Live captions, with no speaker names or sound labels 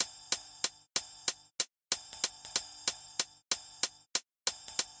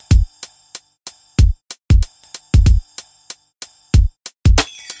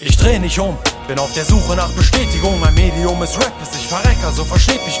Ich dreh nicht um, bin auf der Suche nach Bestätigung. Mein Medium ist Rap, bis ich verrecke, so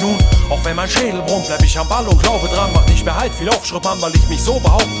versteht mich nun. Auch wenn mein Schädel brummt, bleib ich am Ball und glaube dran. Mach nicht mehr halt viel Aufschritt, Mann, weil ich mich so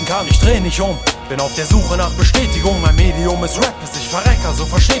behaupten kann. Ich dreh nicht um, bin auf der Suche nach Bestätigung. Mein Medium ist Rap, bis ich verrecke, so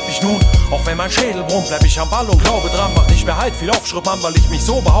versteht mich nun. Auch wenn mein Schädel brummt, bleib ich am Ball und glaube dran. Mach nicht mehr halt viel Aufschritt, Mann, weil ich mich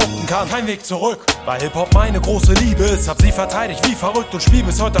so behaupten kann. Kein Weg zurück, weil Hip-Hop meine große Liebe ist. Hab sie verteidigt wie verrückt und spiel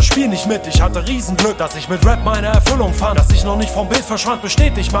bis heute das Spiel nicht mit. Ich hatte Riesenglück, dass ich mit Rap meine Erfüllung fand. Dass ich noch nicht vom Bild verschwand,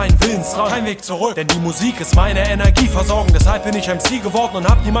 bestätigt meinen Willensdrang. Kein Weg zurück, denn die Musik ist meine Energieversorgung. Deshalb bin ich MC geworden und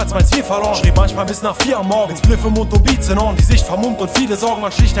hab niemals mein Ziel verloren. Schrieb manchmal bis nach 4 am Morgen, Spliff im Mund und Beats in Ohren. Die Sicht vermummt und viele Sorgen,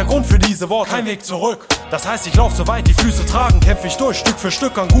 man schlicht der Grund für diese Worte. Kein Weg zurück, das heißt ich lauf so weit die Füße tragen. Kämpf ich durch, Stück für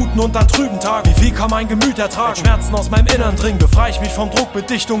Stück an guten und an trüben Tagen. Wie viel kann mein Gemüt ertragen? Wenn Schmerzen aus meinem Innern dringen, befreie ich mich vom Druck mit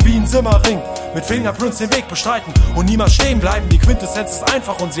Dichtung wie ein Zimmerring. Mit Fingerprints den Weg bestreiten und niemals stehen bleiben. Die Quintessenz ist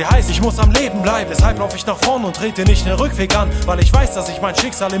einfach und sie heißt, ich muss am Leben bleiben. Deshalb lauf ich nach vorn und trete nicht den Rückweg an, weil ich weiß, dass ich mein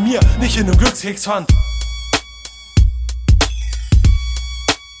Schicksal in mir nicht in einem Glückskeks fand.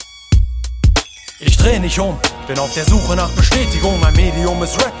 Ich dreh nicht um, bin auf der Suche nach Bestätigung. Mein Medium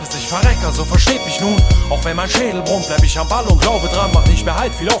ist Rap, bis ich verrecke, so versteht mich nun. Auch wenn mein Schädel brummt, bleib ich am Ball und glaube dran. Mach nicht mehr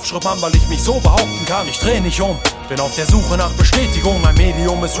halt viel Aufschritt, Mann, weil ich mich so behaupten kann. Ich dreh nicht um, bin auf der Suche nach Bestätigung. Mein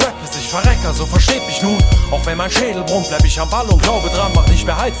Medium ist Rap, bis ich verrecke, so versteht mich nun. Auch wenn mein Schädel brummt, bleib ich am Ball und glaube dran. Mach nicht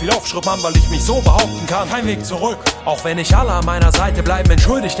mehr halt viel Aufschritt, Mann, weil ich mich so behaupten kann. Kein Weg zurück, auch wenn nicht alle an meiner Seite bleiben.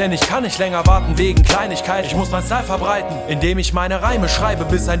 Entschuldigt, denn ich kann nicht länger warten wegen Kleinigkeit. Ich muss mein Style verbreiten, indem ich meine Reime schreibe,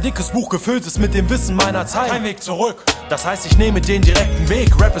 bis ein dickes Buch gefüllt ist mit dem Wissen meiner Zeit. Kein Weg zurück, das heißt ich nehme den direkten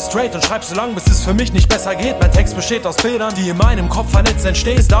Weg. Rap ist straight und schreib so lang, bis es für mich nicht besser geht. Mein Text besteht aus Bildern, die in meinem Kopf vernetzt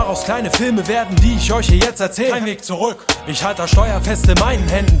entstehen, bis daraus kleine Filme werden, die ich euch hier jetzt erzähle. Kein Weg zurück, ich halte das Steuer fest in meinen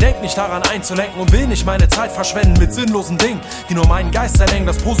Händen. Denk nicht daran einzulenken und will nicht meine Zeit verschwenden mit sinnlosen Dingen, die nur meinen Geist erlenken.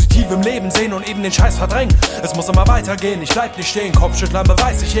 Das Positive im Leben sehen und eben den Scheiß verdrängen. Es muss immer weitergehen, ich bleib nicht stehen. Kopfschüttlern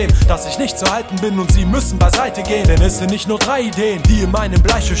beweis ich eben, dass ich nicht zu halten bin und sie müssen beiseite gehen. Denn es sind nicht nur 3 Ideen, die in meinem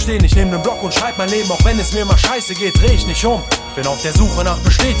Bleistift stehen. Ich nehme den Block und schreib mein Leben, auch wenn es mir mal scheiße geht, dreh ich nicht um. Bin auf der Suche nach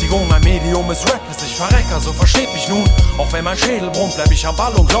Bestätigung, mein Medium ist Rap, bis ich verrecke, so versteht mich nun. Auch wenn mein Schädel brummt, bleib ich am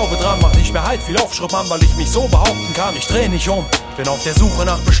Ball und glaube dran. Mach nicht mehr halt viel Aufschritt, Mann, weil ich mich so behaupten kann. Ich dreh nicht um, bin auf der Suche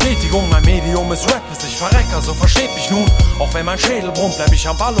nach Bestätigung. Mein Medium ist Rap, bis ich verrecke, so versteht mich nun. Auch wenn mein Schädel brummt, bleib ich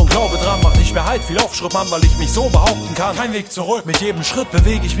am Ball und glaube dran. Mach nicht mehr halt viel Aufschritt, Mann, weil ich mich so behaupten kann. Kein Weg zurück, mit jedem Schritt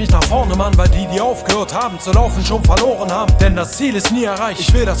bewege ich mich nach vorne, Mann, weil die aufgehört haben zu laufen, schon verloren haben. Denn das Ziel ist nie erreicht,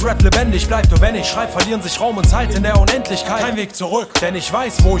 ich will, dass Rap lebendig bleibt. Und wenn ich schreib, verlieren sich Raum und Zeit in der Unendlichkeit. Kein Weg zurück, denn ich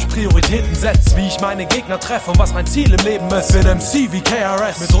weiß, wo ich Prioritäten setze, wie ich meine Gegner treffe und was mein Ziel im Leben ist. Bin MC wie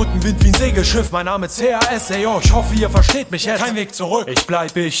CHS, mit Rückenwind wie ein Segelschiff. Mein Name ist CHS, ey yo, ich hoffe ihr versteht mich jetzt. Kein Weg zurück, ich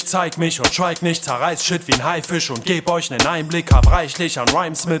bleib, ich zeig mich und schweig nicht. Zerreiß Shit wie ein Haifisch und geb euch nen Einblick. Hab reichlich an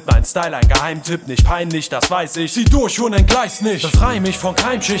Rhymes mit, mein Style ein Geheimtipp. Nicht peinlich, das weiß ich, zieh durch und entgleis nicht. Befrei mich von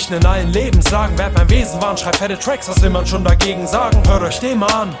Keimschichten in allen Lebenslagen. Werd mein Wesen wahren, schreib fette Tracks, was will man schon dagegen sagen? Hört euch den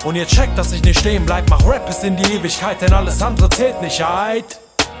mal an und ihr checkt, dass ich nicht stehen bleib. Mach Rap bis in die Ewigkeit, denn alles andere zählt nicht,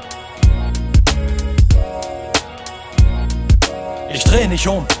 Ich dreh nicht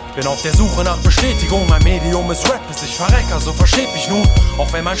um, bin auf der Suche nach Bestätigung. Mein Medium ist Rap, bis ich verrecke, so versteht mich nun.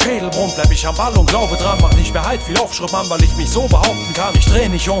 Auch wenn mein Schädel brummt, bleib ich am Ball und glaube dran. Mach nicht mehr halt viel Aufschritt, Mann, weil ich mich so behaupten kann. Ich dreh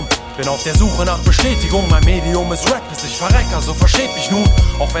nicht um, bin auf der Suche nach Bestätigung. Mein Medium ist Rap, bis ich verrecke, so versteht mich nun.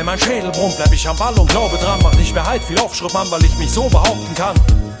 Auch wenn mein Schädel brummt, bleib ich am Ball und glaube dran. Mach nicht mehr halt viel Aufschritt, Mann, weil ich mich so behaupten kann.